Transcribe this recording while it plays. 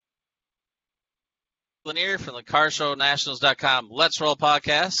Lanier from the CarShowNationals.com Let's Roll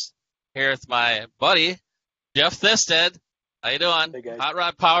podcast. Here with my buddy, Jeff Thisted. How you doing? Hey, guys. Hot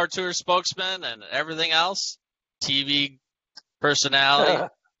Rod Power Tour spokesman and everything else. TV personality. All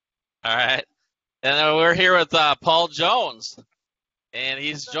right. And then we're here with Paul Jones. And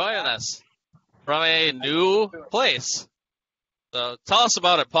he's joining us from a new place. So tell us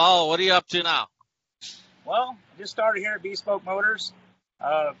about it, Paul. What are you up to now? Well, I just started here at Bespoke Motors.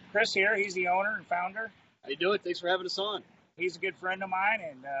 Chris here, he's the owner and founder. How you doing? Thanks for having us on. He's a good friend of mine,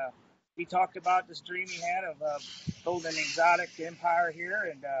 and he talked about this dream he had of building an exotic empire here,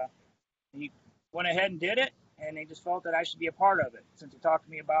 and he went ahead and did it, and he just felt that I should be a part of it since he talked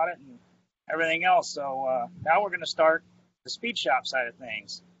to me about it and everything else. So now we're going to start the speed shop side of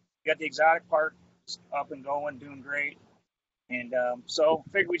things. We got the exotic part up and going, doing great, and so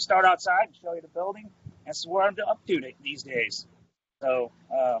figured we'd start outside and show you the building. That's what I'm up to these days. So,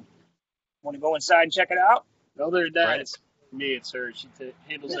 want to go inside and check it out? Other than that, Right. It's me. It's her. She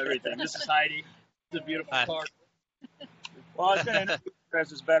handles everything. This is Heidi. It's a beautiful Hi. car. Well, I was going to introduce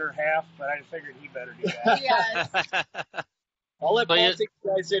Chris's better half, but I figured he better do that. Yes. I'll let So Paul you- take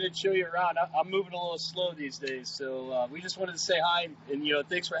you guys in and show you around. I'm moving a little slow these days, so we just wanted to say hi and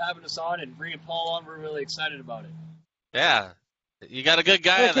thanks for having us on and bringing Paul on. We're really excited about it. Yeah. You got a good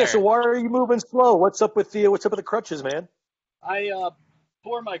guy Heck in there. yeah, so why are you moving slow? What's up with the crutches, man? I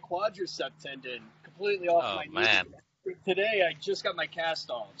tore my quadricep tendon completely off Oh, my knee. man. Today, I just got my cast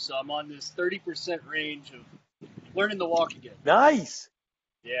off, so I'm on this 30% range of learning to walk again. Nice.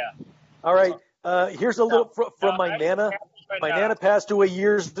 Yeah. All right. Here's a little from my I- nana. Right My now. nana passed away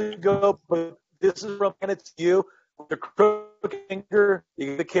years ago, but this is from Nana to you. The crooked finger,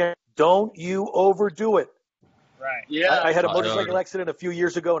 the camera. Don't you overdo it. Right. Yeah. I had a Oh, motorcycle no. accident a few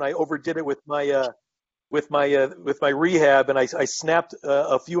years ago, and I overdid it with my rehab, and I snapped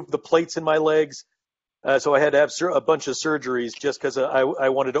a few of the plates in my legs. So I had to have a bunch of surgeries just because I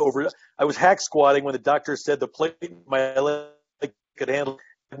wanted to I was hack squatting when the doctor said the plate in my leg could handle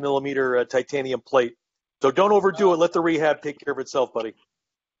a 5mm titanium plate. So don't overdo it. Let the rehab take care of itself, buddy.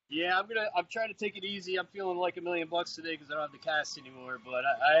 Yeah, I'm trying to take it easy. I'm feeling like $1 million today because I don't have the cast anymore. But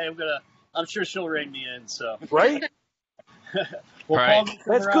I'm sure she'll rein me in. So. Right? Well, Right. Paul, come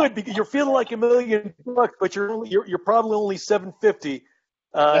That's around. good because you're feeling like $1 million, but you're probably only $750.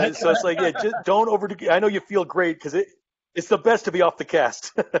 So it's like, yeah, just don't overdo. I know you feel great because it's the best to be off the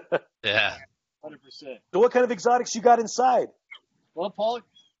cast. Yeah. 100%. So what kind of exotics you got inside? Well, Paul,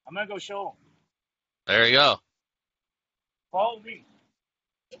 I'm going to go show him. There you go. Follow me.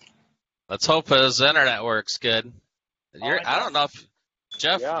 Let's hope his internet works good. I don't know if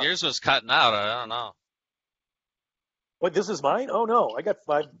Jeff, Yeah. yours was cutting out. I don't know. What, this is mine? Oh no, I got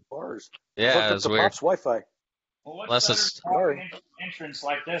 5 bars. Yeah, Hooked up it's to weird. Pop's Wi-Fi. Well, Unless it's- talking entrance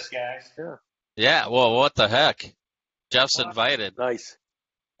like this, guys? Yeah, well, what the heck? Jeff's invited. Nice.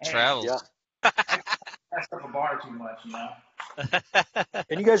 Hey, Travels. Yeah. That's up a bar too much, you know?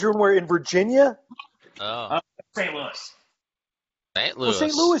 And you guys were in Virginia? Oh, St. Louis. St. Well, Louis.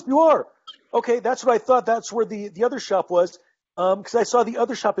 St. Louis, you are. Okay, that's what I thought. That's where the other shop was. Because I saw the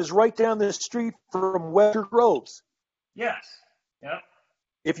other shop is right down the street from Webster Groves. Yes. Yep.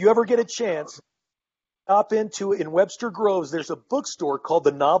 If you ever get a chance, stop in Webster Groves. There's a bookstore called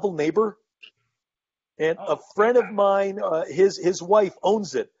The Novel Neighbor, and a friend of mine, his wife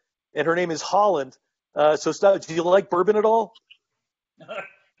owns it, and her name is Holland. So stop. Do you like bourbon at all?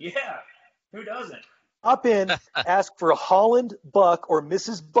 Yeah. Who doesn't? Stop in, ask for Holland Buck or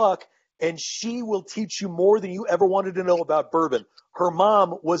Mrs. Buck, and she will teach you more than you ever wanted to know about bourbon. Her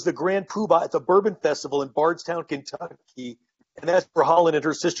mom was the Grand Poobah at the Bourbon Festival in Bardstown, Kentucky, and that's where Holland and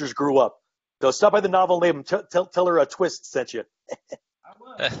her sisters grew up. So stop by The Novel Neighbor. Tell her a Twist sent you. I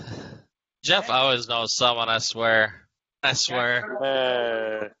will. Jeff always knows someone, I swear. I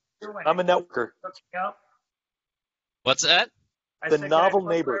swear. I'm a networker. Hooks me up. What's that? I The said, Novel can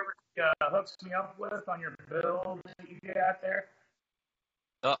I put Neighbor. whatever, hooks me up with on your bill that you got there.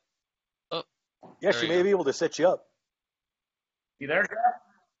 Yeah, There she you may go. be able to set you up. You there, Jeff?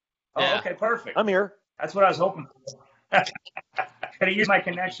 Oh, Yeah. okay, perfect. I'm here. That's what I was hoping for. Gotta use my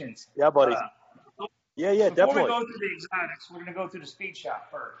connections. Yeah, buddy. Yeah, Before definitely. we go through the exotics, we're going to go through the speed shop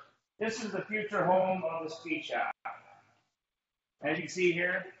first. This is the future home of the speed shop. As you can see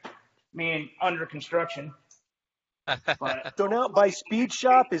here, under construction. But So now, by speed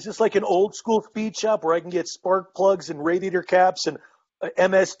shop, is this like an old school speed shop where I can get spark plugs and radiator caps and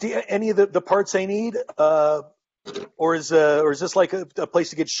MSD, any of the parts I need, or is this like a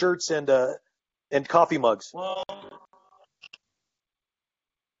place to get shirts and coffee mugs? well,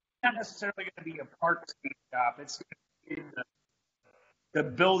 not necessarily going to be a part speed shop. It's going to be the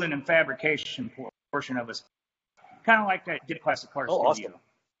building and fabrication floor. portion of us, kind of like I did Classic Car Oh, Studio.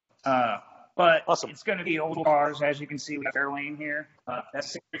 But Awesome. it's going to be old cars, as you can see. We got Fairlane here.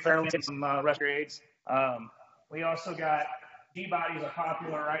 That's Fairlane and some upgrades. We also got G-bodies are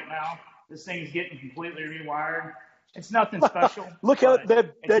popular right now. This thing's getting completely rewired. It's nothing special. Look how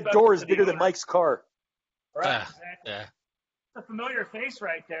but that door is bigger than Mike's car. Right, exactly. Yeah. It's a familiar face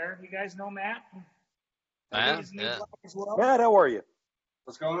right there. You guys know Matt? Matt? He's new Yeah. as well. Matt, how are you?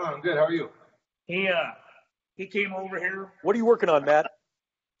 What's going on? I'm good. How are you? He came over here. What are you working on, Matt?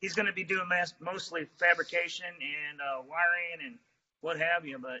 He's going to be doing mostly fabrication and wiring and what have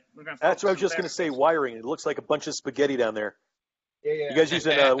you. But we're going to. That's what I was just going to say, wiring. It looks like a bunch of spaghetti down there. Yeah. You guys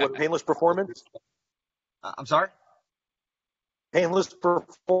using what, Painless Performance? I'm sorry? Painless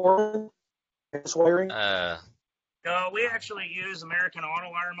Performance? Painless wiring? No, we actually use American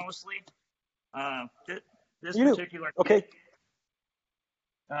Auto Wire mostly. This You do? particular. Okay.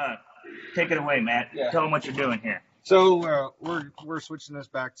 Take it away, Matt. Yeah. Tell them what you're doing here. So we're switching this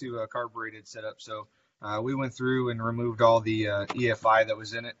back to a carbureted setup. So we went through and removed all the EFI that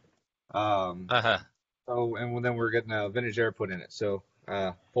was in it. So and then we're getting a vintage air put in it. So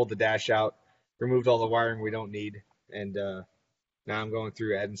pulled the dash out, removed all the wiring we don't need, and now I'm going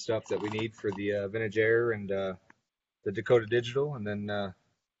through adding stuff that we need for the vintage air and the Dakota Digital, and then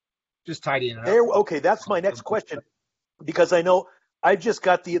just tidying it up. Okay, that's my next question, because I know I've just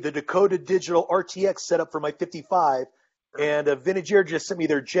got the Dakota Digital RTX set up for my 55, and Vintage Air just sent me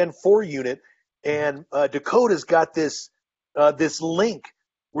their Gen 4 unit, and Dakota's got this link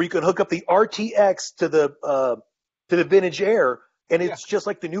where you can hook up the RTX to the Vintage Air, and it's just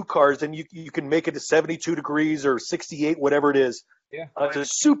like the new cars, and you can make it to 72 degrees or 68, whatever it is. Yeah. It's a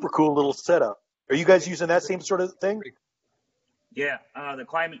super cool little setup. Are you guys using that same sort of thing? Yeah, the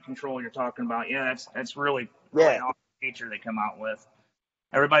climate control you're talking about. Yeah, that's really Yeah. an awesome feature they come out with.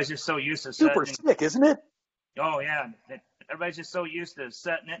 Everybody's just so used to Super setting. sick, isn't it? Oh yeah, everybody's just so used to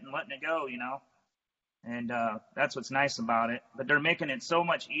setting it and letting it go, you know. And that's what's nice about it. But they're making it so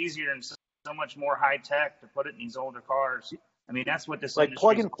much easier and so much more high tech to put it in these older cars. I mean, that's what this Like industry's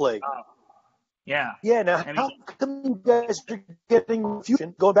plug and play. about. Yeah. Yeah, now I how mean- come you guys are getting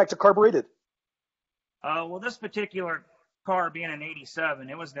fusion going back to carbureted? Well, this particular car being an 87,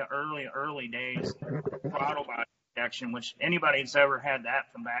 it was the early days throttle body protection, which anybody that's ever had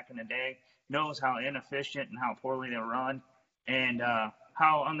that from back in the day knows how inefficient and how poorly they run and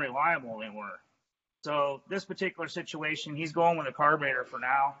how unreliable they were. So this particular situation, he's going with a carburetor for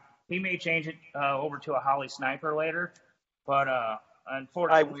now. He may change it over to a Holly Sniper later, but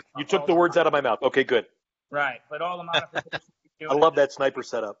unfortunately, You took the words out of my mouth. Okay, good. Right, but all the modifications. I love that sniper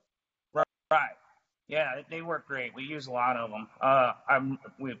setup. Right. Yeah, they work great. We use a lot of them.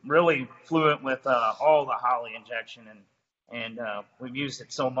 We're really fluent with all the Holly injection, and we've used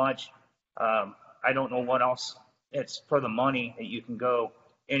it so much. I don't know what else. It's for the money that you can go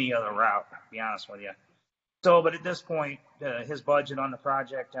any other route, to be honest with you. So, but at this point, his budget on the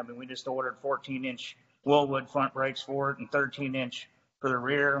project, I mean, we just ordered 14-inch Willwood front brakes for it and 13-inch for the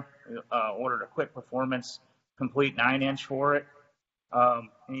rear. We ordered a Quick Performance complete 9-inch for it. And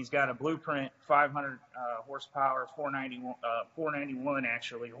he's got a Blueprint 500 horsepower, 491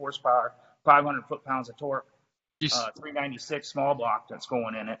 actually horsepower, 500 foot-pounds of torque, 396 small block that's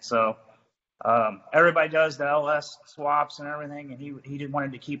going in it. So everybody does the LS swaps and everything, and he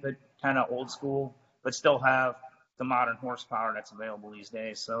wanted to keep it kind of old school, but still have the modern horsepower that's available these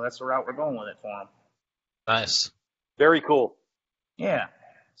days. So that's the route we're going with it for him. Nice. Very cool. Yeah.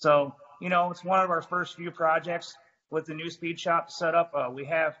 So, it's one of our first few projects with the new speed shop set up. We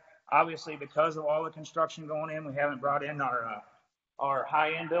have, obviously, because of all the construction going in, we haven't brought in our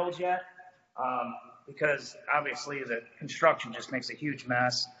high-end builds yet, because obviously the construction just makes a huge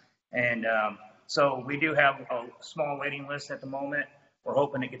mess. And so we do have a small waiting list at the moment. We're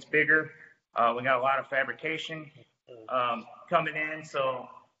hoping it gets bigger. We got a lot of fabrication coming in, so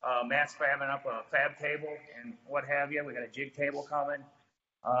Matt's fabbing up a fab table and what have you. We got a jig table coming,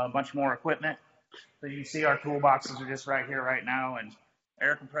 a bunch more equipment. So you can see our toolboxes are just right here right now, and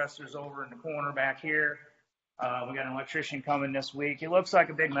air compressors over in the corner back here. We got an electrician coming this week. It looks like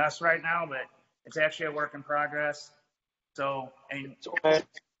a big mess right now, but it's actually a work in progress. So, and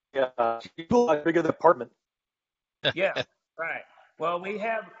Yeah, bigger the apartment. yeah, right. Well, we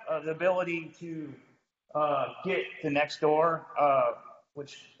have the ability to get the next door,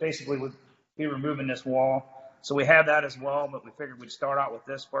 which basically would be removing this wall. So we have that as well, but we figured we'd start out with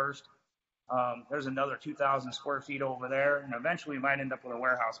this first. There's another 2,000 square feet over there, and eventually we might end up with a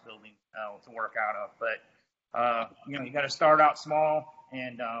warehouse building to work out of. But, you got to start out small,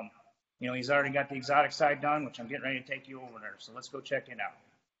 and, he's already got the exotic side done, which I'm getting ready to take you over there. So let's go check it out.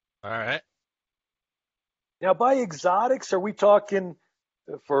 All right. Now, by exotics, are we talking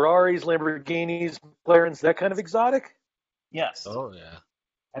Ferraris, Lamborghinis, McLarens, that kind of exotic? Yes. Oh yeah.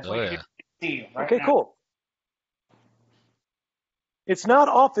 That's Oh what yeah. you see right Okay, now. cool. It's not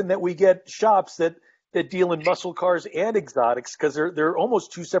often that we get shops that deal in muscle cars and exotics because they're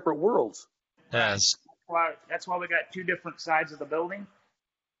almost two separate worlds. Yes. That's why we got two different sides of the building.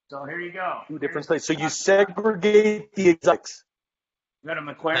 So here you go. Two different places. So you segregate the exotics. We got a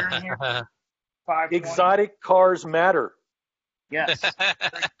McLaren here, 520. Exotic cars matter. Yes.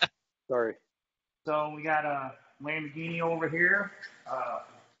 Sorry. So we got a Lamborghini over here.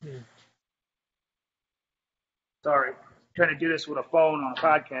 Sorry, trying to do this with a phone on a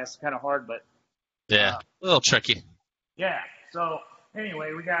podcast is kind of hard, but Yeah. A little tricky. yeah. So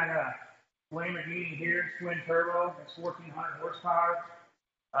anyway, we got a Lamborghini here, twin turbo. It's 1,400 horsepower.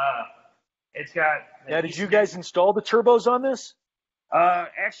 It's got. Now, did you guys install the turbos on this?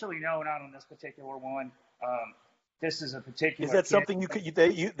 Actually, no, not on this particular one. This is a particular. Is that kit. something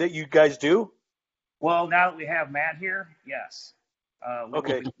that you guys do? Well, now that we have Matt here, yes. We will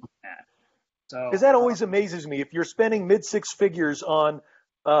Okay. be doing that. So, Because that always amazes me. If you're spending mid six figures on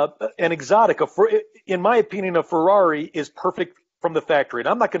an exotic, in my opinion, a Ferrari is perfect from the factory, and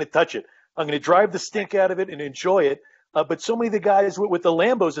I'm not going to touch it. I'm going to drive the stink out of it and enjoy it. But so many of the guys with the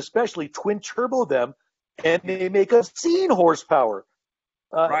Lambos, especially, twin turbo them, and they make obscene horsepower.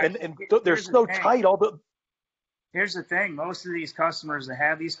 Right. And they're Here's the so thing. tight. Here's the thing: most of these customers that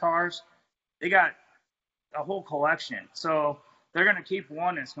have these cars, they got a whole collection. So they're going to keep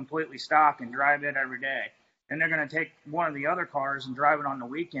one that's completely stock and drive it every day. And they're going to take one of the other cars and drive it on the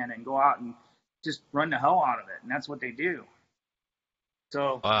weekend and go out and just run the hell out of it. And that's what they do.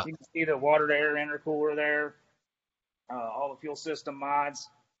 So Wow. you can see the water-to-air intercooler there, all the fuel system mods.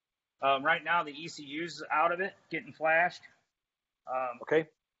 Right now, the ECU's out of it, getting flashed. Okay.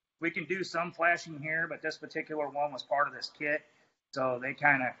 We can do some flashing here, but this particular one was part of this kit. So they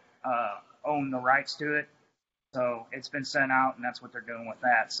kind of own the rights to it. So it's been sent out, and that's what they're doing with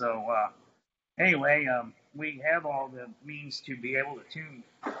that. So anyway, we have all the means to be able to tune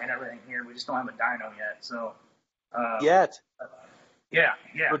and everything here. We just don't have a dyno yet. So Yet. yeah,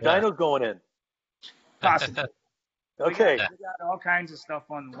 Or dyno's going in. possibly. Okay. We got all kinds of stuff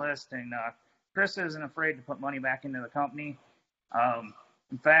on the list, and Chris isn't afraid to put money back into the company.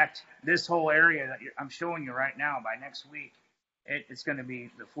 In fact, this whole area that I'm showing you right now, by next week, it's going to be,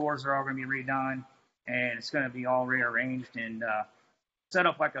 the floors are all going to be redone, and it's going to be all rearranged and set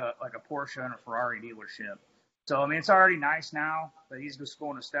up like a Porsche and a Ferrari dealership. So, I mean, it's already nice now, but he's just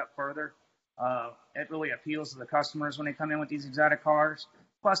going a step further. It really appeals to the customers when they come in with these exotic cars.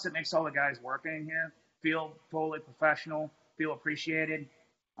 Plus, it makes all the guys working in here feel totally professional, feel appreciated.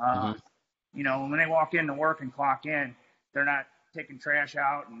 You know, when they walk in to work and clock in, they're not taking trash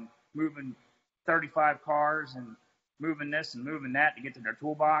out and moving 35 cars and moving this and moving that to get to their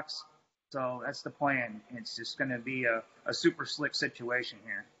toolbox. So that's the plan. It's just going to be a super slick situation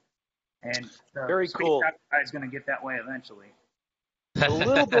here. And Very cool. Guy is going to get that way eventually. A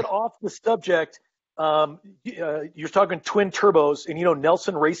little bit off the subject. You're talking twin turbos, and you know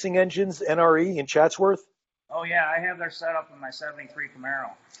Nelson Racing Engines, NRE in Chatsworth. Oh yeah, I have their setup in my '73 Camaro.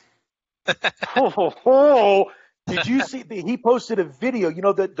 Did you see? He posted a video. You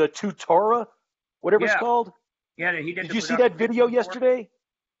know the Tutora, whatever it's called. Yeah, he did. Did you see that video yesterday?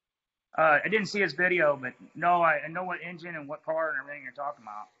 I didn't see his video, but no, I know what engine and what car and everything you're talking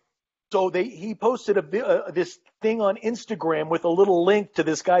about. So he posted this thing on Instagram with a little link to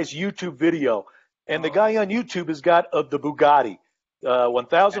this guy's YouTube video. And the guy on YouTube has got the Bugatti,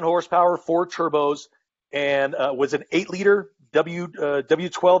 1,000 horsepower, 4 turbos, and was an 8-liter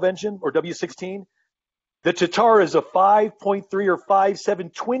W12 engine or W16. The Tatara is a 5.3 or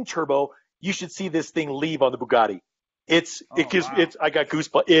 5.7 twin turbo. You should see this thing leave on the Bugatti. I got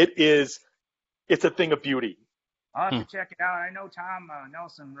goosebumps. It's a thing of beauty. I'll have to check it out. I know Tom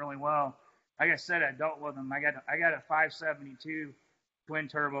Nelson really well. Like I said, I dealt with him. I got a 572 twin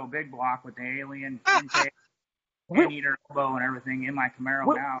turbo big block with the alien intake, anteater elbow, and everything in my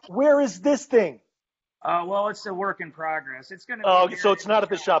Camaro now. Where is this thing? Well, it's a work in progress. It's gonna. Oh, so it's not at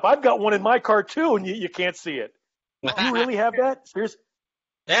the shop. I've got one in my car too, and you can't see it. Do you really have that? Seriously?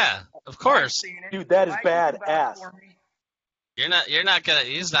 Yeah, of course. Dude, that is badass.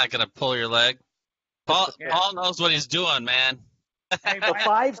 He's not gonna pull your leg. Paul knows what he's doing, man. The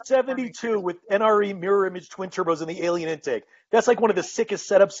 572 with NRE mirror image twin turbos and the alien intake. That's like one of the sickest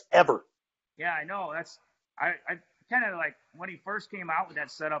setups ever. Yeah, I know. I kind of like when he first came out with that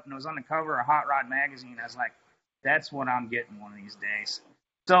setup and it was on the cover of Hot Rod magazine. I was like, that's what I'm getting one of these days.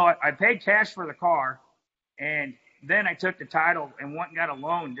 So I paid cash for the car, and then I took the title and went and got a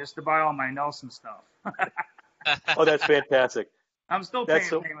loan just to buy all my Nelson stuff. Oh, that's fantastic. I'm still That's paying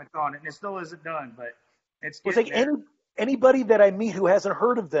so. payments on it, and it still isn't done, but it's It's getting like there. anybody that I meet who hasn't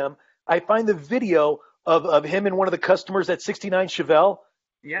heard of them, I find the video of him and one of the customers at 69 Chevelle.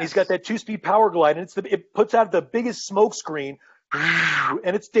 Yes. He's got that 2-speed power glide, and it puts out the biggest smoke screen,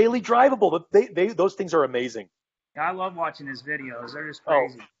 and it's daily drivable. But those things are amazing. I love watching his videos. They're just Oh.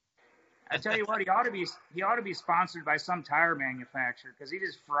 crazy. I tell you what, he ought to be sponsored by some tire manufacturer because he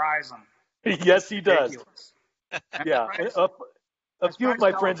just fries them. Yes, he does. Ridiculous. Yeah. A few of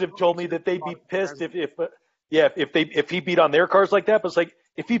my friends have told me that they'd be pissed if he beat on their cars like that. But it's like,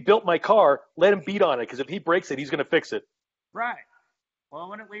 if he built my car, let him beat on it, because if he breaks it, he's going to fix it. Right. Well,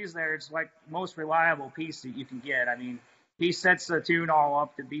 when it leaves there, it's like most reliable piece that you can get. I mean, he sets the tune all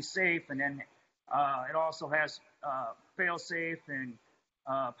up to be safe, and then it also has fail-safe and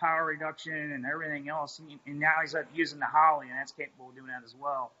power reduction and everything else. And now he's using the Holly, and that's capable of doing that as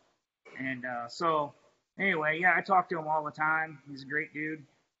well. And so, anyway, yeah, I talk to him all the time. He's a great dude.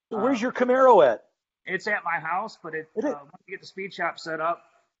 So where's your Camaro at? It's at my house, but once we get the speed shop set up,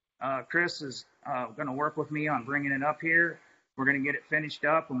 Chris is going to work with me on bringing it up here. We're going to get it finished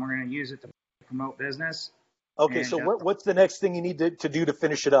up, and we're going to use it to promote business. Okay, And, so what's the next thing you need to do to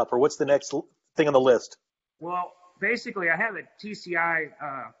finish it up, or what's the next thing on the list? Well, basically, I have a TCI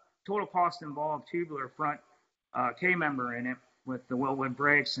total cost involved tubular front K-member in it with the Willwood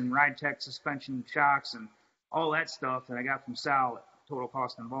brakes and Ride Tech suspension shocks and all that stuff that I got from Sal at Total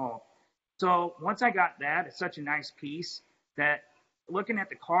Cost Involved. So once I got that, it's such a nice piece that looking at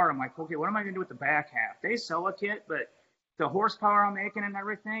the car, I'm like, okay, what am I going to do with the back half? They sell a kit, but the horsepower I'm making and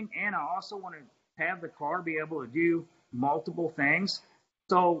everything, and I also want to have the car be able to do multiple things.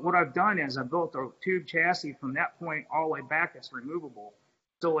 So what I've done is I built a tube chassis from that point all the way back that's removable.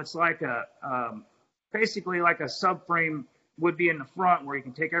 So it's like basically like a subframe would be in the front where you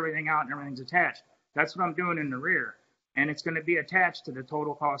can take everything out and everything's attached. That's what I'm doing in the rear. And it's going to be attached to the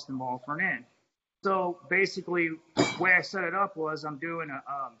Total Cost Involved front end. So basically, the way I set it up was I'm doing a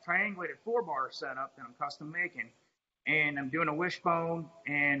triangulated 4-bar setup that I'm custom making. And I'm doing a wishbone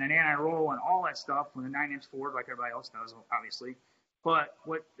and an anti-roll and all that stuff with a 9-inch Ford like everybody else does, obviously. But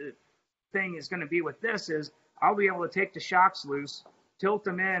what the thing is going to be with this is I'll be able to take the shocks loose, tilt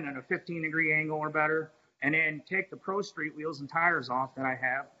them in at a 15-degree angle or better, and then take the Pro Street wheels and tires off that I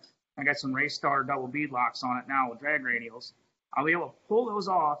have. I got some Race Star double bead locks on it now with drag radials. I'll be able to pull those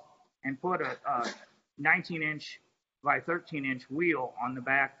off and put a 19-inch by 13-inch wheel on the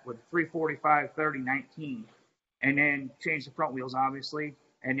back with 345 30 19, and then change the front wheels, obviously,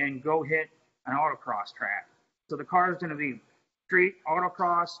 and then go hit an autocross track. So the car is going to be street,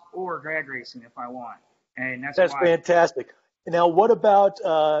 autocross, or drag racing if I want. And that's why. Fantastic. Now, what about,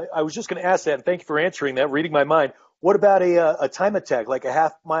 I was just going to ask that, and thank you for answering that, reading my mind. What about a time attack, like a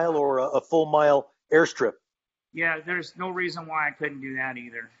half mile or a full mile airstrip? Yeah, there's no reason why I couldn't do that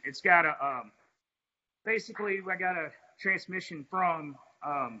either. It's got basically, I got a transmission from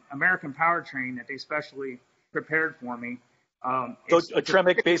American Powertrain that they specially prepared for me. So a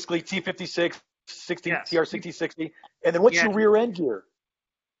Tremec, basically T56, 60, Yes. TR6060. And then what's your rear end gear?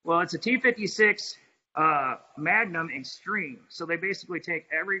 Well, it's a T56 Magnum Extreme. So they basically take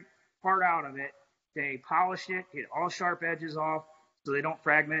every part out of it. They polish it, get all sharp edges off so they don't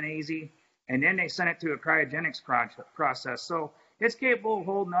fragment easy. And then they send it through a cryogenics process. So it's capable of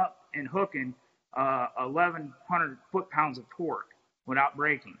holding up and hooking 1,100 foot-pounds of torque without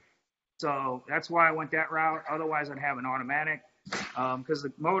braking. So that's why I went that route. Otherwise, I'd have an automatic because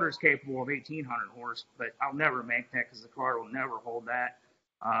the motor is capable of 1,800 horse. But I'll never make that because the car will never hold that,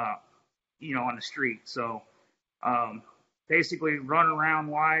 on the street. So basically, run around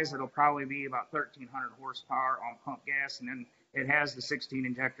wise, it'll probably be about 1,300 horsepower on pump gas, and then it has the 16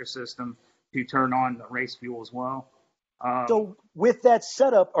 injector system to turn on the race fuel as well. So with that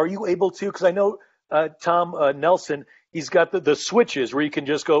setup, are you able to, because I know Tom Nelson, he's got the switches where you can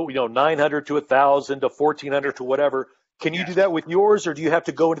just go, 900 to 1,000 to 1,400 to whatever. Can you do that with yours, or do you have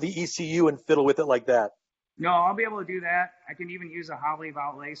to go into the ECU and fiddle with it like that? No, I'll be able to do that. I can even use a Holley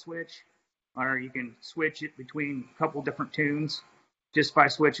Valet switch, or you can switch it between a couple different tunes just by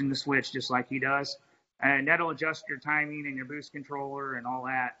switching the switch just like he does. And that'll adjust your timing and your boost controller and all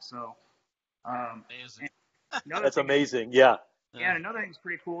that. So, Amazing. That's amazing. Yeah. Yeah, another thing that's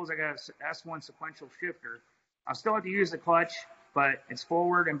pretty cool is I got a S1 sequential shifter. I'll still have to use the clutch, but it's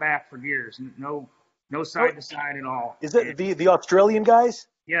forward and back for gears. No side to side at all. Is it the Australian guys?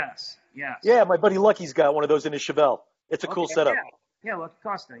 Yes. Yeah, my buddy Lucky's got one of those in his Chevelle. It's a cool setup. Yeah, Lucky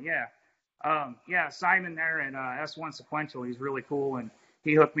Costa, yeah. Simon there at S1 Sequential, he's really cool, and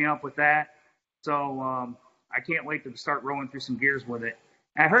he hooked me up with that. So I can't wait to start rolling through some gears with it.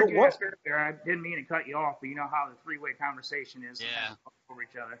 And I heard you ask earlier. I didn't mean to cut you off, but you know how the three-way conversation is. Yeah. Over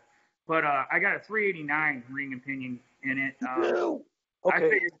each other. But I got a 389 ring and pinion in it. Okay. I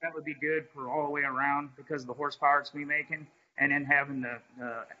figured that would be good for all the way around because of the horsepower it's going to be making, and then having the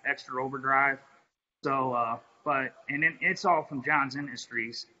extra overdrive. So, and then it's all from John's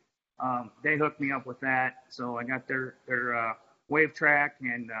Industries. They hooked me up with that, so I got their wave track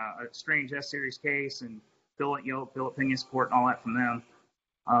and a Strange S Series case and billet yoke, billet pinion support, and all that from them.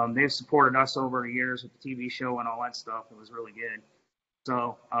 They've supported us over the years with the TV show and all that stuff. It was really good.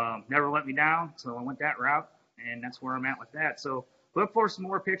 So never let me down. So I went that route, and that's where I'm at with that. So look for some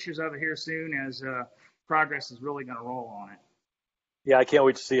more pictures of it here soon as progress is really going to roll on it. Yeah, I can't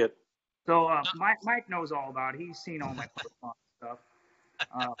wait to see it. So Mike knows all about it. He's seen all my stuff.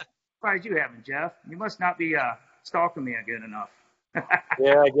 Surprised you haven't, Jeff. You must not be stalking me good enough.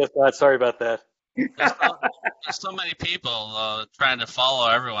 Yeah, I guess not. Sorry about that. There's so many people trying to follow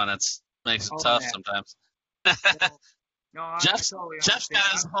everyone. It makes it tough sometimes. No, Jeff's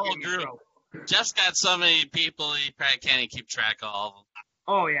got his whole group. Jeff's got so many people he probably can't even keep track of all of them.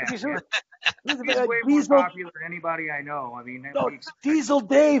 Oh, yeah. He's way more popular than anybody I know. I mean, Diesel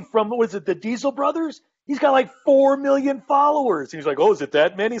Dave from, the Diesel Brothers? He's got like 4 million followers. And he's like, oh, is it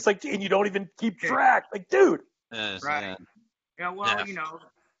that many? It's like, and you don't even keep track. Like, dude. Yes, right. Yeah, well,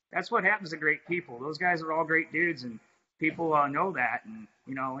 that's what happens to great people. Those guys are all great dudes, and people know that. And,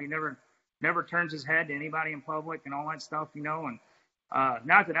 he never turns his head to anybody in public and all that stuff, and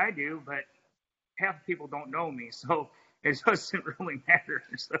not that I do, but half the people don't know me, so it doesn't really matter.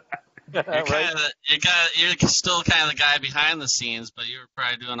 You're still kind of the guy behind the scenes, but you were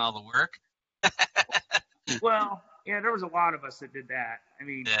probably doing all the work. Well, yeah, there was a lot of us that did that. I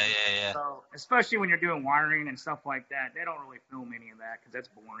mean, yeah. So, especially when you're doing wiring and stuff like that, they don't really film any of that because that's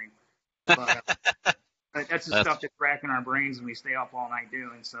boring. But that's the stuff that's racking our brains and we stay up all night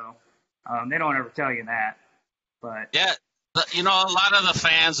doing. So they don't ever tell you that. But yeah, a lot of the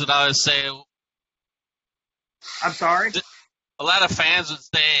fans would always say, I'm sorry? A lot of fans would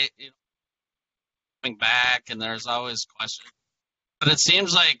say, coming back, and there's always questions. But it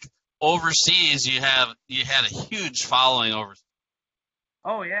seems like overseas you had a huge following overseas.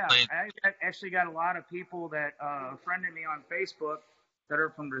 Oh, yeah. I actually got a lot of people that friended me on Facebook that are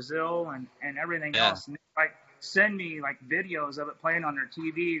from Brazil and everything else. And they, send me videos of it playing on their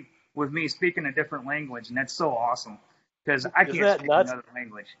TV with me speaking a different language, and that's so awesome because I can't speak another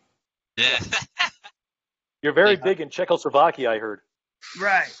language. Yeah. You're very big in Czechoslovakia, I heard.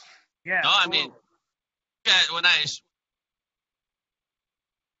 Right. Yeah. No, I mean, when I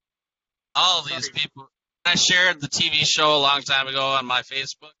shared the TV show a long time ago on my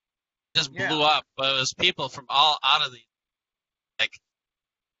Facebook, it just blew up. But it was people from all out of the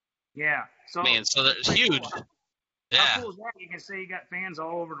Yeah. So so it's huge. Cool. Yeah. How cool is that? You can say you got fans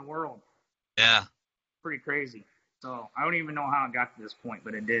all over the world. Yeah. Pretty crazy. So I don't even know how it got to this point,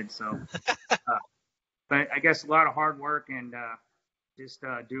 but it did. So, but I guess a lot of hard work and just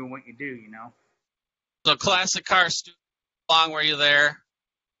doing what you do, So Classic Car Studio, how long were you there?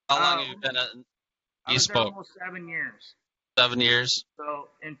 How long have you been at I was there almost 7 years. 7 years. So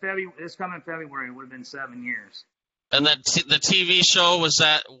in this coming February, it would have been 7 years. And then the TV show, was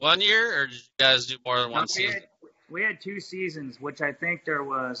that 1 year, or did you guys do more than one season? We had 2 seasons, which I think there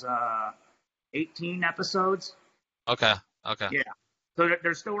was 18 episodes. Okay. Yeah. So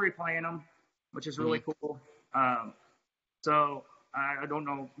they're still replaying them, which is really cool. So I don't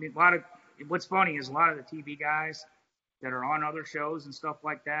know. I mean, what's funny is a lot of the TV guys that are on other shows and stuff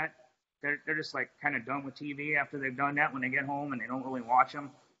like that, they're just kind of done with TV after they've done that when they get home and they don't really watch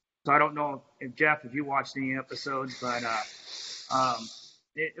them. So I don't know if Jeff, if you watched any episodes, but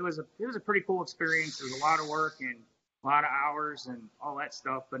it was a pretty cool experience. There was a lot of work and a lot of hours and all that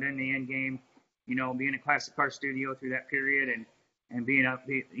stuff. But in the end game, being a Classic Car Studio through that period and being up,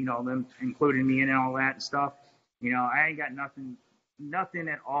 them including me and all that and stuff, I ain't got nothing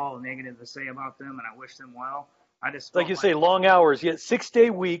at all negative to say about them, and I wish them well. I just like you say, long hours. You get 6-day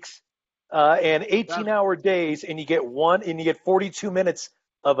weeks and 18-hour days, and you get 42 minutes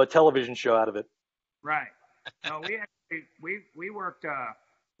of a television show out of it. Right. No, we worked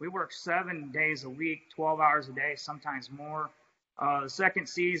 7 days a week, 12 hours a day, sometimes more. The second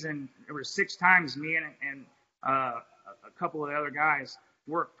season, there were 6 times me and a couple of the other guys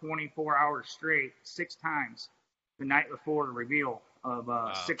worked 24 hours straight, 6 times the night before the reveal of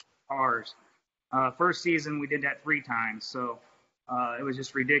 6 cars. First season, we did that 3 times, so it was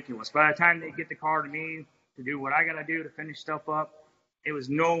just ridiculous. By the time they get the car to me to do what I got to do to finish stuff up, it was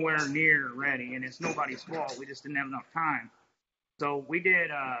nowhere near ready, and it's nobody's fault. We just didn't have enough time. So we did,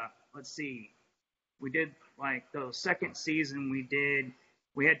 we did like the second season.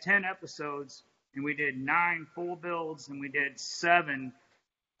 We had 10 episodes, and we did 9 full builds, and we did 7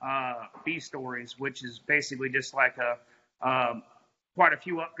 B stories, which is basically just like quite a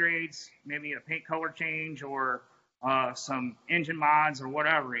few upgrades, maybe a paint color change or some engine mods or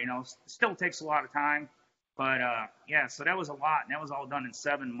whatever. Still takes a lot of time, but yeah. So that was a lot, and that was all done in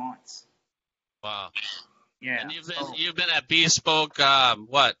 7 months. Wow. Yeah. And you've been at Bespoke.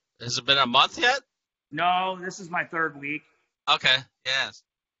 What, has it been a month yet? No, this is my 3rd week. Okay. Yes.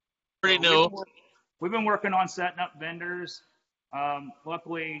 Pretty So new. We've been working on setting up vendors.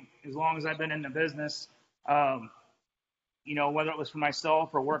 Luckily, as long as I've been in the business, whether it was for myself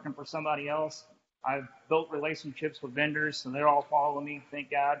or working for somebody else, I've built relationships with vendors, so they're all following me,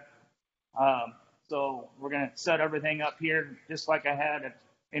 thank God. So we're going to set everything up here just like I had at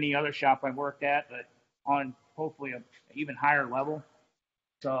any other shop I worked at, but on hopefully an even higher level.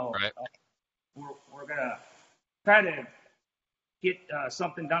 So Right. we're going to try to get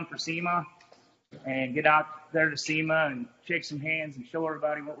something done for SEMA and get out there to SEMA and shake some hands and show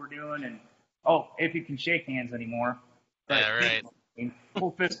everybody what we're doing. And, if you can shake hands anymore. Yeah, right.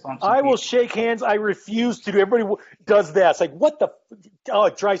 Full fist bumps. I will shake hands. I refuse to do. Everybody does that. It's like, what the? Oh,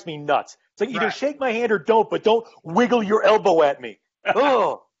 it drives me nuts. It's like either Right. shake my hand or don't, but don't wiggle your elbow at me.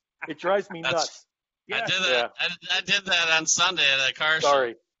 Oh, it drives me nuts. Yeah. I did that. I did that on Sunday at a car show.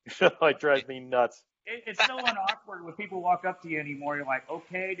 Sorry. It drives me nuts. It's so awkward when people walk up to you anymore. You're like,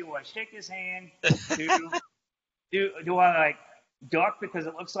 okay, do I shake his hand? Do I like duck because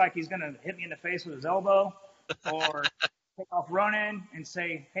it looks like he's gonna hit me in the face with his elbow, or take off running and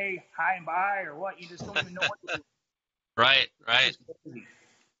say, hey, hi and bye, or what? You just don't even know what to do. Right. It's crazy.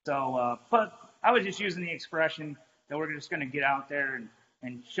 So, but I was just using the expression that we're just going to get out there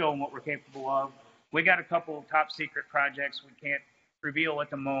and show them what we're capable of. We got a couple of top secret projects we can't reveal at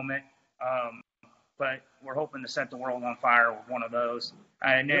the moment, but we're hoping to set the world on fire with one of those.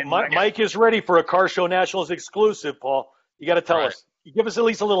 And then Mike is ready for a Car Show Nationals exclusive, Paul. You got to tell us. You give us at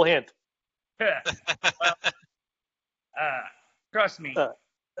least a little hint. Trust me.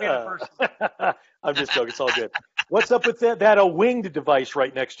 First I'm just joking. It's all good. What's up with that winged device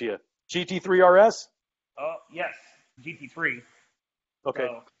right next to you? GT3 RS? Oh, yes, GT3. Okay.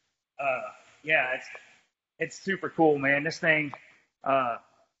 So, yeah, it's super cool, man. This thing, let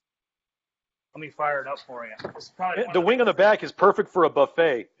me fire it up for you. It's probably The wing on the back is perfect for a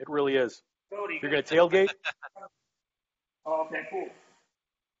buffet. It really is. You're going to tailgate? Oh, okay, cool.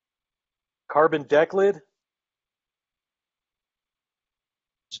 Carbon deck lid?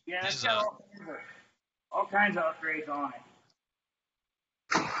 Yeah, it's got all kinds of upgrades on it.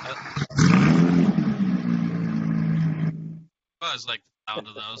 I always like the sound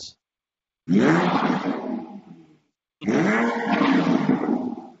of those.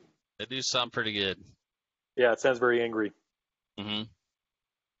 They do sound pretty good. Yeah, it sounds very angry. Mm-hmm.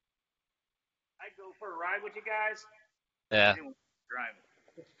 I'd go for a ride with you guys. Yeah. Drive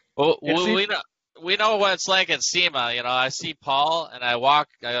it. Well, we know what it's like at SEMA. I see Paul and I walk.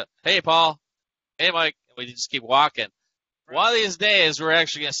 I go, hey, Paul. Hey, Mike. We just keep walking. Right. One of these days, we're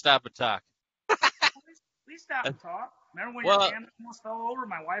actually going to stop and talk. We stop and talk. Remember when your camera almost fell over?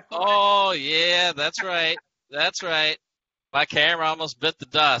 My wife. Oh, yeah, that's right. That's right. My camera almost bit the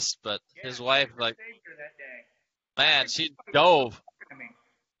dust, but his wife, like, man, she dove.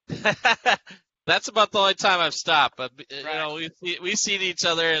 That's about the only time I've stopped. But we see each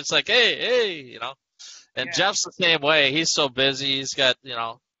other, and it's like, hey, And Jeff's the same way. He's so busy. He's got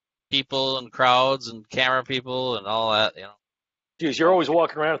people and crowds and camera people and all that. Geez, you're always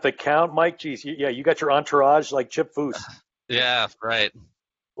walking around with the count, Mike. Geez, you got your entourage like Chip Foose. Yeah, right.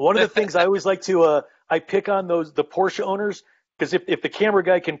 One of the things I always like to I pick on the Porsche owners, because if the camera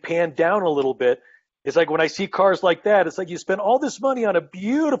guy can pan down a little bit, it's like when I see cars like that, it's like you spent all this money on a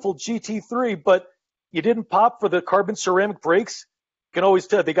beautiful GT3, but you didn't pop for the carbon ceramic brakes. You can always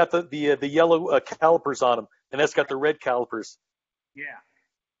tell they got the yellow calipers on them, and that's got the red calipers. Yeah.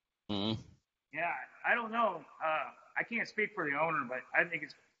 Mm-hmm. Yeah, I don't know. I can't speak for the owner, but I think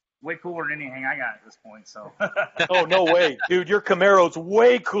it's way cooler than anything I got at this point. So. Oh, no way, dude! Your Camaro's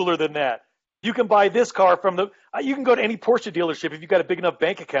way cooler than that. You can buy this car you can go to any Porsche dealership if you've got a big enough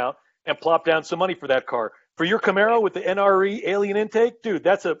bank account and plop down some money for that car. For your Camaro with the NRE alien intake, dude,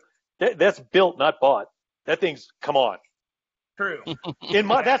 that's built, not bought. That thing's, come on. True.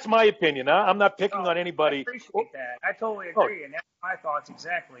 That's my opinion. I'm not picking on anybody. I appreciate that. I totally agree, and that's my thoughts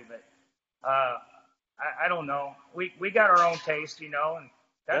exactly. But I don't know. We got our own taste, and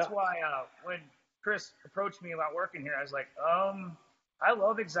that's why when Chris approached me about working here, I was like, I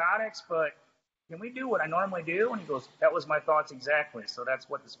love exotics, but can we do what I normally do? And he goes, that was my thoughts exactly. So that's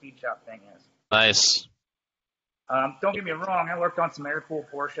what the speed shop thing is. Nice. Don't get me wrong, I worked on some air-cooled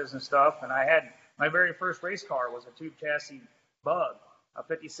Porsches and stuff, and I had my very first race car was a tube chassis Bug, a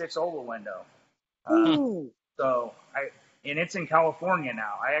 56 oval window. Ooh. And it's in California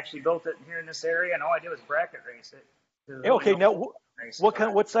now. I actually built it here in this area, and all I did was bracket race it. Okay, now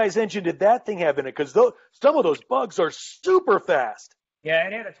what size engine did that thing have in it? Because some of those Bugs are super fast. Yeah,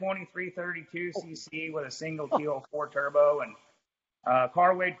 it had a 2332 cc with a single T04 turbo, and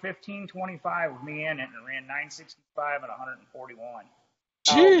car weighed 1525 with me in it, and it ran 965 at 141.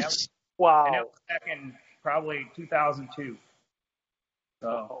 Jeez. Wow. And that was back in probably 2002.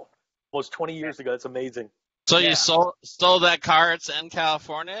 So almost 20 years ago. That's amazing. So Yeah. you stole that car? It's in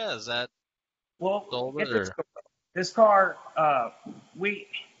California? Is that well, sold it, get or? this car,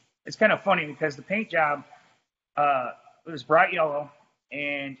 it's kind of funny because the paint job, it was bright yellow,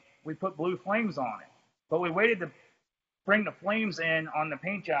 and we put blue flames on it. But we waited to bring the flames in on the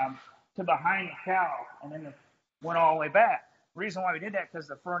paint job to behind the cow, and then it went all the way back. The reason why we did that because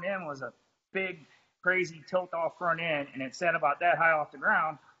the front end was a big, crazy tilt-off front end, and it sat about that high off the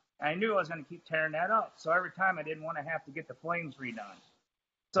ground. And I knew I was going to keep tearing that up. So every time I didn't want to have to get the flames redone.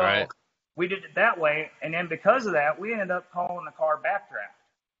 So Right. we did it that way, and then because of that, we ended up calling the car backdraft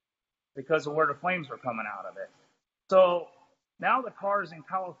because of where the flames were coming out of it. So now the car is in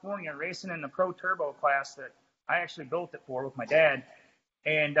California racing in the Pro Turbo class that I actually built it for with my dad.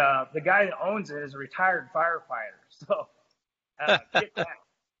 And the guy that owns it is a retired firefighter. So get that.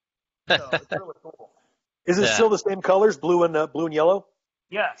 So it's really cool. Is it Yeah. still the same colors, blue and yellow?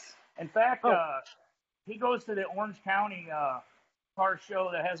 Yes. In fact, he goes to the Orange County car show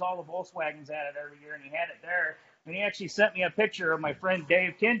that has all the Volkswagens at it every year, and he had it there. And he actually sent me a picture of my friend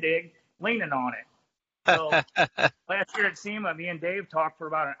Dave Kindig leaning on it. So last year at SEMA, me and Dave talked for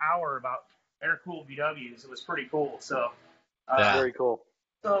about an hour about air-cooled VWs. It was pretty cool. So, Yeah. Very cool.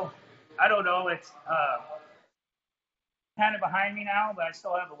 so I don't know. It's kind of behind me now, but I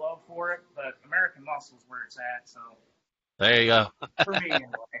still have a love for it. But American Muscle is where it's at. So There you go. for me,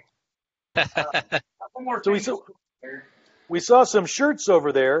 anyway. One more So thing. we saw some shirts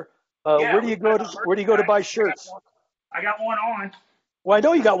over there. Yeah, Where do you go to buy shirts? I got one on. Well, I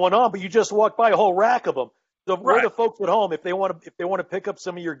know you got one on, but you just walked by a whole rack of them. So where Right. the folks at home, if they want to pick up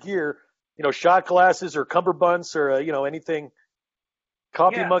some of your gear, shot glasses or cummerbunds or anything,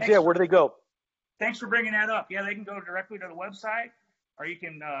 coffee Yeah, mugs. thanks. Yeah, where do they go? Thanks for bringing that up. Yeah, they can go directly to the website, or you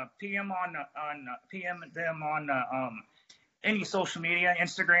can PM them on any social media,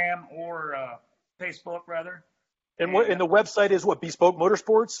 Instagram or Facebook, rather. And what? And the website is what? Bespoke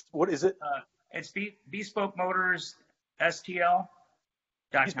Motorsports. What is it? It's Bespoke Motors STL.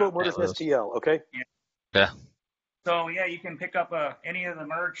 Bespoke Motors That was- STL. Okay. Yeah. So yeah, you can pick up any of the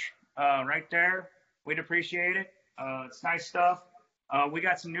merch right there. We'd appreciate it. It's nice stuff. We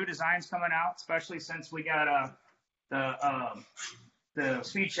got some new designs coming out, especially since we got the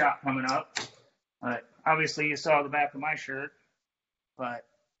speed shop coming up. Obviously, you saw the back of my shirt, but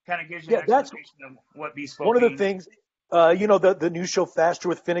kind of gives you an that's explanation of what bespoke one of the means. things. The new show Faster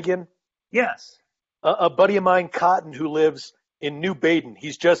with Finnegan. Yes. A buddy of mine, Cotton, who lives in New Baden.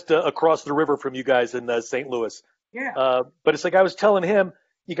 He's just across the river from you guys in St. Louis. Yeah. But it's like I was telling him,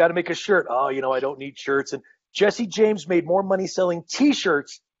 you got to make a shirt. Oh, I don't need shirts. And Jesse James made more money selling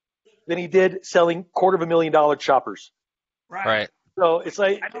T-shirts than he did selling $250,000 choppers. Right. So it's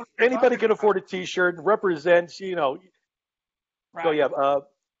like I know what you're anybody talking can afford a T-shirt and represents, Right. So yeah, Totally.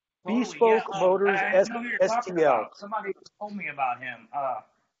 Bespoke Yeah, Motors I know who you're talking STL. about. Somebody told me about him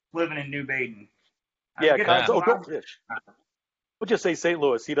living in New Baden. I Yeah, forget Cotton's, who oh, it don't, was. we'll just say St.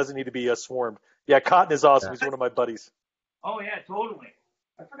 Louis. He doesn't need to be swarmed. Yeah, Cotton is awesome. Yeah. He's one of my buddies. Oh yeah, totally.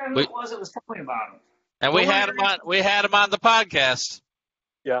 I forgot who We- it was that was telling me about him. And we Well, had him on. We had him on the podcast.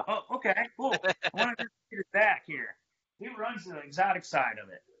 Yeah. Oh, okay, cool. I want to get it back here. He runs the exotic side of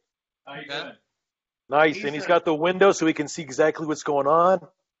it. How you Okay. doing? Nice. And he's got the window so he can see exactly what's going on.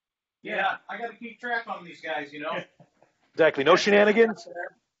 Yeah, I got to keep track on these guys, Exactly. No shenanigans.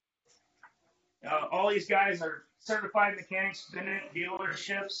 All these guys are certified mechanics, been in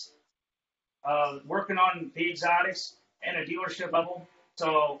dealerships, working on the exotics and a dealership level.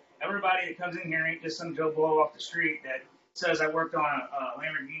 So everybody that comes in here ain't just some Joe Blow off the street that says I worked on a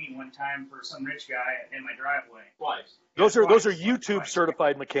Lamborghini one time for some rich guy in my driveway. Twice. Those are Twice. YouTube Right.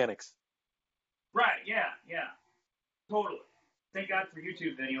 certified mechanics. Right, yeah, totally. Thank God for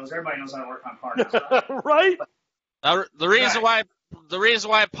YouTube videos. Everybody knows how to work on cars. Right? Now, the reason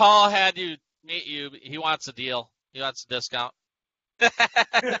why Paul had you meet you, he wants a deal. He wants a discount.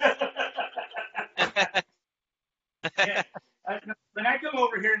 Yeah. When I come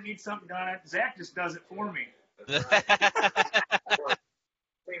over here and need something done, Zach just does it for me.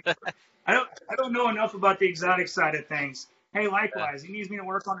 I about the exotic side of things. Hey, likewise, he needs me to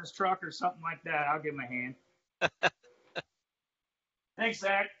work on his truck or something like that. I'll give him a hand. Thanks,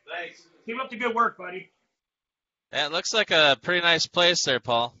 Zach. Thanks. Keep up the good work, buddy. Yeah, it looks like a pretty nice place there,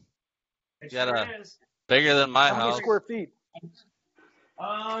 Paul. It Got sure is. Bigger than my How many house. square feet?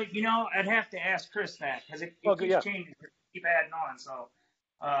 I'd have to ask Chris that because it Okay, keeps yeah. changing, keep adding on. So,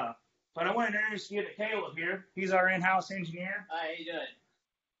 but I want to introduce you to Caleb here. He's our in-house engineer. Hi, how you doing?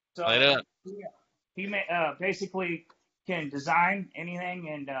 So How you doing? he basically can design anything.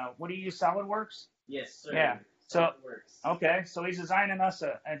 And what do you use? SolidWorks? Yes, sir. Yeah. So it works. okay, so he's designing us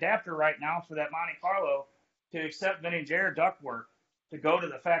an adapter right now for that Monte Carlo to accept vintage air ductwork to go to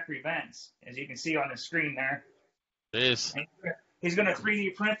the factory vents, as you can see on the screen there. Jeez. And he's going to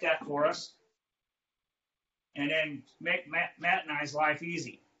 3D print that for us, and then make Matt and I's life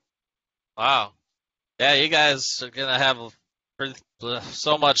easy. Wow. Yeah, you guys are gonna have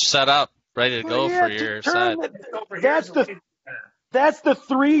so much set up, ready to go Well, yeah, for your turn side. it- Over here That's is a the laser printer. That's the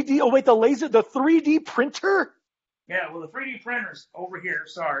 3D. Oh wait, the 3D printer. Yeah, well, the 3D printer's over here.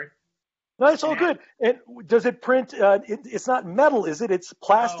 Sorry. No, that's all good. And does it print? It's not metal, is it? It's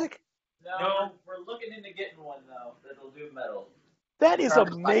plastic. No. We're looking into getting one, though, that'll do metal. That is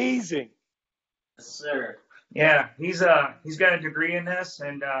amazing. Yes, sir. Yeah, he's got a degree in this,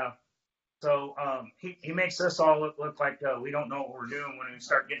 and so he makes us all look like we don't know what we're doing when we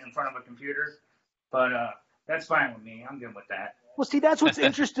start getting in front of a computer. But that's fine with me. I'm good with that. Well, see, that's what's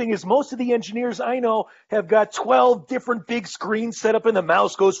interesting is most of the engineers I know have got 12 different big screens set up, and the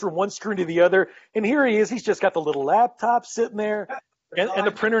mouse goes from one screen to the other. And here he is. He's just got the little laptop sitting there and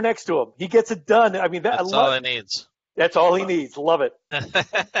the printer next to him. He gets it done. I mean, That's all it needs. That's all he needs. Love it.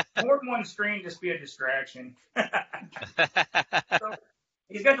 More than one screen, just be a distraction. So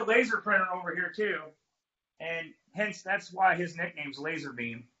he's got the laser printer over here too, and hence that's why his nickname's Laser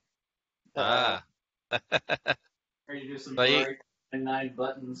Beam. Ah. Ready to do some But you- 9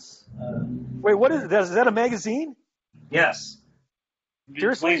 buttons. Wait, what is that? Is that a magazine? Yes.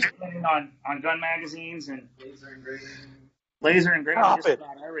 Seriously? Laser printing on gun magazines and Laser engraving. laser engraving Stop just it.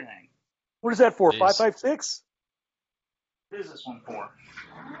 about everything. What is that for? Jeez. 5.56? What is this one for?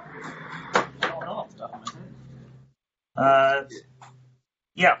 I don't know off the top of my head.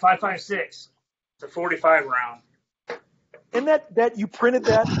 Yeah, 5.56. It's a 45 round. And that you printed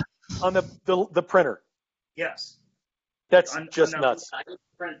that on the printer. Yes. That's On- just no. nuts.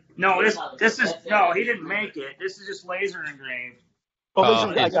 No, this is no. He didn't make it. This is just laser engraved. Oh, Oh,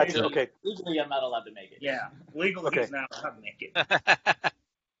 I got you. Okay. Legally, I'm not allowed to make it. Yeah, legally Okay. he's not allowed to make it.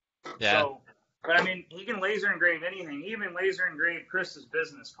 Yeah. So, but I mean, he can laser engrave anything. He even laser engraved Chris's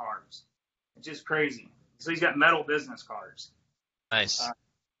business cards. It's just crazy. So he's got metal business cards. Nice.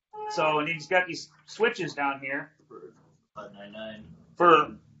 So and he's got these switches down here 599.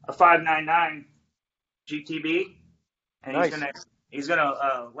 for a 599 GTB, and Nice. he's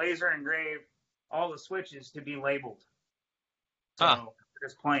gonna laser engrave all the switches to be labeled. So Huh.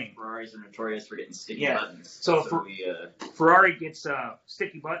 just plain. Ferraris are notorious for getting sticky Yeah. buttons. So for- we, Ferrari gets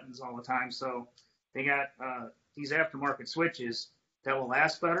sticky buttons all the time, so they got these aftermarket switches that will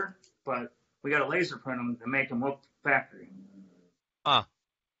last better, but we got to laser print them to make them look factory.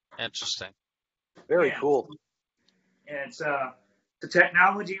 Interesting. Very Yeah. cool. And it's the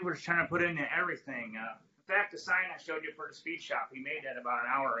technology we're trying to put into everything. In fact, the sign I showed you for the speed shop, he made that about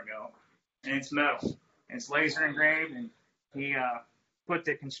an hour ago, and it's metal. And it's laser engraved, and he put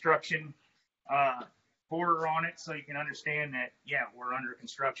the construction border on it so you can understand that, yeah, we're under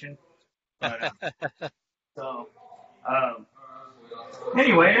construction. But, so,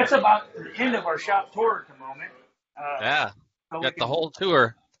 anyway, that's about the end of our shop tour at the moment. Yeah. So we Got the can- whole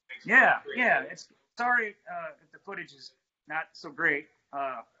tour. Yeah. It's sorry if the footage is not so great.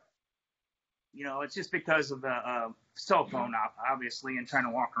 It's just because of the cell phone, obviously, and trying to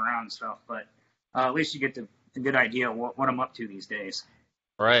walk around and stuff. But at least you get a good idea of what I'm up to these days.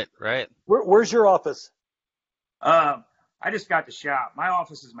 Right. Where's your office? I just got the shop. My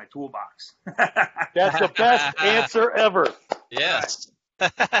office is my toolbox. That's the best answer ever. Yes.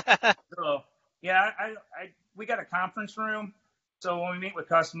 So, yeah, we got a conference room. So when we meet with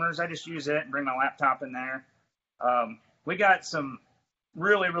customers, I just use it and bring my laptop in there. We got some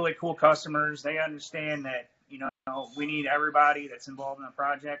really, really cool customers. They understand that, we need everybody that's involved in the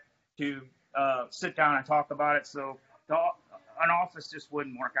project to sit down and talk about it. So an office just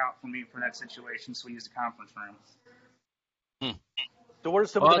wouldn't work out for me for that situation. So we use the conference room. So what are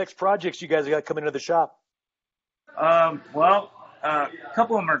some of the next projects you guys got coming into the shop? A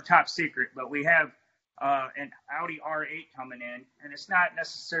couple of them are top secret, but we have an Audi R8 coming in, and it's not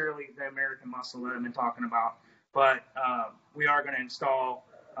necessarily the American muscle that I've been talking about, but we are going to install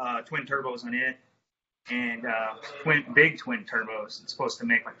twin turbos in it. and big twin turbos. It's supposed to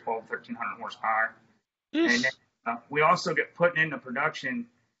make like 1,300 horsepower. And then, we also get putting into production,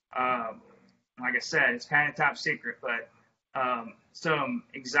 like I said, it's kind of top secret, but some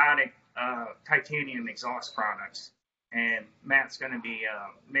exotic titanium exhaust products. And Matt's going to be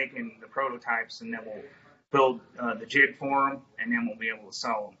making the prototypes, and then we'll build the jig for them, and then we'll be able to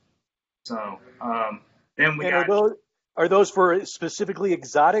sell them. So then we And got. are those for specifically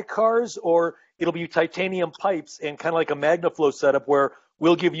exotic cars, or it'll be titanium pipes and kind of like a MagnaFlow setup where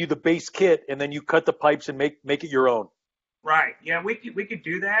we'll give you the base kit and then you cut the pipes and make it your own? Right. Yeah, we could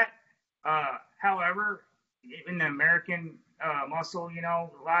do that. However, in the American muscle,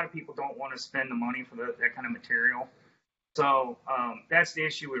 a lot of people don't want to spend the money for that kind of material. So that's the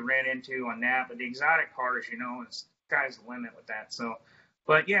issue we ran into on that. But the exotic cars, it's sky's the limit with that. So,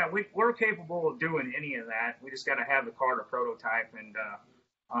 but yeah, we're capable of doing any of that. We just got to have the car to prototype, and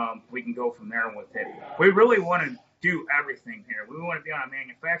we can go from there with it. We really want to do everything here. We want to be on a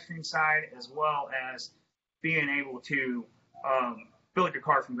manufacturing side as well as being able to build your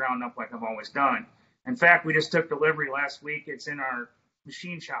car from ground up like I've always done. In fact, we just took delivery last week. It's in our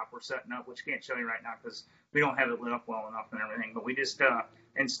machine shop we're setting up, which I can't show you right now because we don't have it lit up well enough and everything. But we just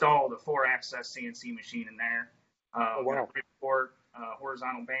installed a 4-axis CNC machine in there. Wow.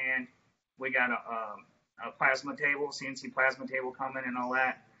 Horizontal band. We got a plasma table, CNC plasma table coming and all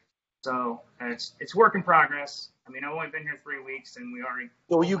that. So it's work in progress. I mean, I've only been here 3 weeks, and we already.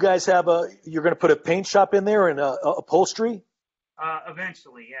 So you guys you're going to put a paint shop in there and upholstery?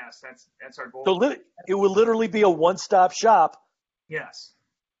 Eventually, yes, that's our goal. So it will literally be a one-stop shop. Yes,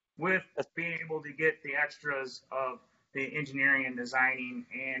 with being able to get the extras of the engineering and designing,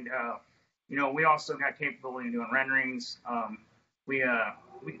 and we also got capability of doing renderings. We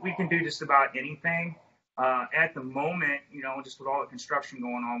can do just about anything. At the moment, just with all the construction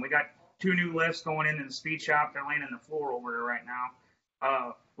going on, we got 2 new lifts going into the speed shop. They're laying in the floor over there right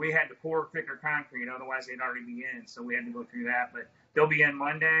now. We had to pour thicker concrete, otherwise they'd already be in, so we had to go through that. But they'll be in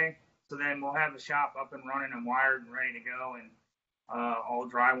Monday, so then we'll have the shop up and running and wired and ready to go, and all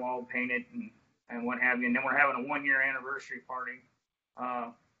drywall painted and what have you. And then we're having a 1-year anniversary party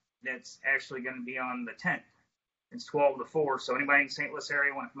that's actually going to be on the 10th. It's 12 to 4, so anybody in the St. Louis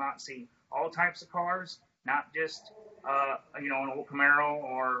area want to come out and see all types of cars, not just an old Camaro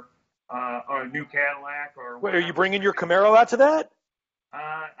or a new Cadillac or. Wait, are you bringing your Camaro out to that?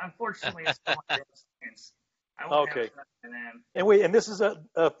 Unfortunately, it's not this. I won't Okay. have to them. And wait, and this is on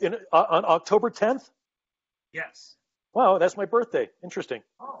October 10th? Yes. Wow, that's my birthday. Interesting.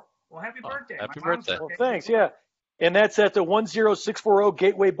 Oh, well, happy birthday. happy My mom's birthday. Well, thanks. Yeah. And that's at the 10640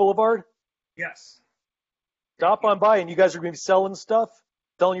 Gateway Boulevard. Yes. Stop on by, and you guys are going to be selling stuff,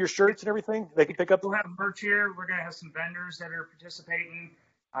 selling your shirts and everything. They can pick up. We'll have merch here. We're going to have some vendors that are participating.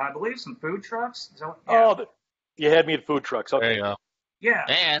 I believe some food trucks. So, yeah. Oh, you had me at food trucks. There Okay. you go. Yeah.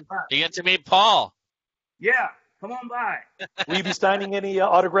 And you get to meet Paul. Yeah. Come on by. Will you be signing any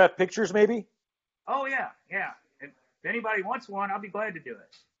autographed pictures, maybe? Oh, yeah. Yeah. If anybody wants one, I'll be glad to do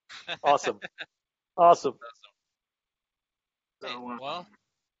it. Awesome. Awesome. So, Well,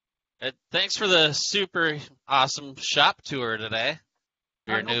 thanks for the super awesome shop tour today.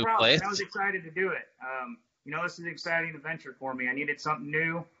 Your no new problem. place. I was excited to do it. This is an exciting adventure for me. I needed something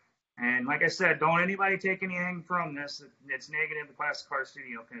new. And like I said, don't anybody take anything from this that's negative to Classic Car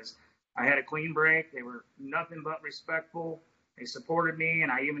Studio, because I had a clean break. They were nothing but respectful. They supported me,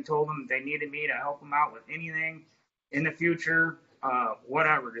 and I even told them they needed me to help them out with anything in the future,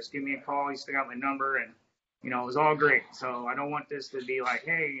 whatever. Just give me a call. You still got my number, and, it was all great. So I don't want this to be like,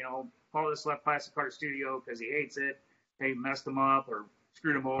 hey, Paul just left Classic Car Studio because he hates it. They messed him up or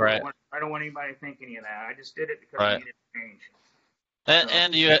screwed him over. Right. I don't want anybody to think any of that. I just did it because Right. I needed to change.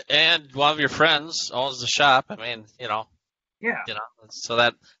 And one of your friends owns the shop. I mean, Yeah. so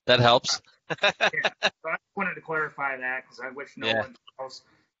that helps. Yeah. So I wanted to clarify that because I wish no Yeah. one else,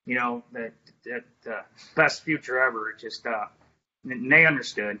 that best future ever. It just, and they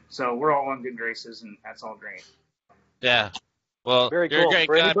understood. So we're all on good graces, and that's all great. Yeah. Well, Very you're cool. a great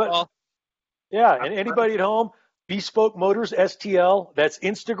For guy, anybody- Paul. Yeah, and anybody at home, Bespoke Motors STL. That's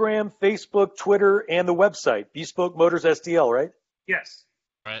Instagram, Facebook, Twitter, and the website. Bespoke Motors STL, right? Yes.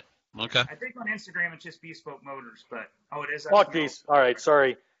 Right. Okay. I think on Instagram it's just Bespoke Motors, but it is. Oh, geez. All right,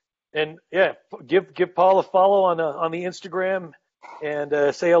 sorry. And yeah, give Paul a follow on the Instagram,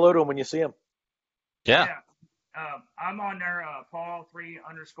 and say hello to him when you see him. Yeah. I'm on there, Paul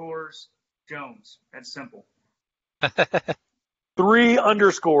 3_Jones. That's simple. 3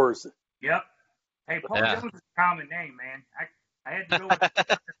 underscores. Yep. Hey, Paul Yeah. Jones is a common name, man. I had to go with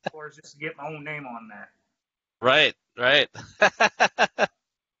the underscores just to get my own name on there. Right. Right.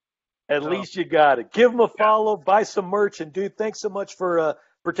 At So- least you got it. Give them a follow, buy some merch, and dude, thanks so much for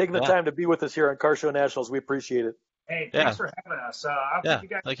taking the Yeah. time to be with us here on Car Show Nationals. We appreciate it. Hey, Yeah. thanks for having us. I'll Yeah, keep you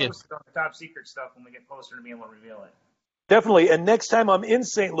guys thank you. posted on the top secret stuff when we get closer to being able to reveal it. Definitely. And next time I'm in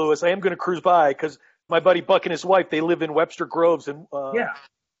St. Louis, I am going to cruise by because my buddy Buck and his wife, they live in Webster Groves. And Yeah.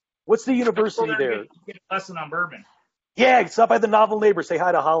 what's the university Go there? and Get a lesson on bourbon. Yeah, stop by the Novel Neighbor. Say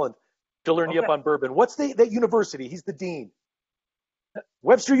hi to Holland. She'll learn you up Okay. on bourbon. What's that university? He's the dean.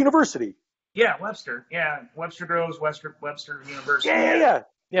 Webster University. Yeah, Webster. Yeah, Webster Groves, Webster University. Yeah.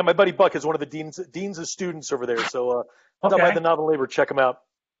 Yeah, my buddy Buck is one of the deans of students over there. So stop by Okay. the Novel Neighbor. Check him out.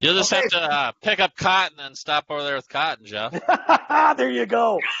 You'll just Okay. have to pick up Cotton and stop over there with Cotton, Jeff. There you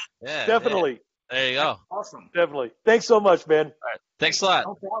go. Yeah, Definitely. yeah. There you go. Awesome. Definitely. Thanks so much, man. Thanks a lot.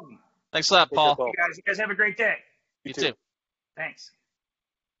 No problem. Thanks a lot, Take care, Paul. You guys have a great day. You too. Thanks.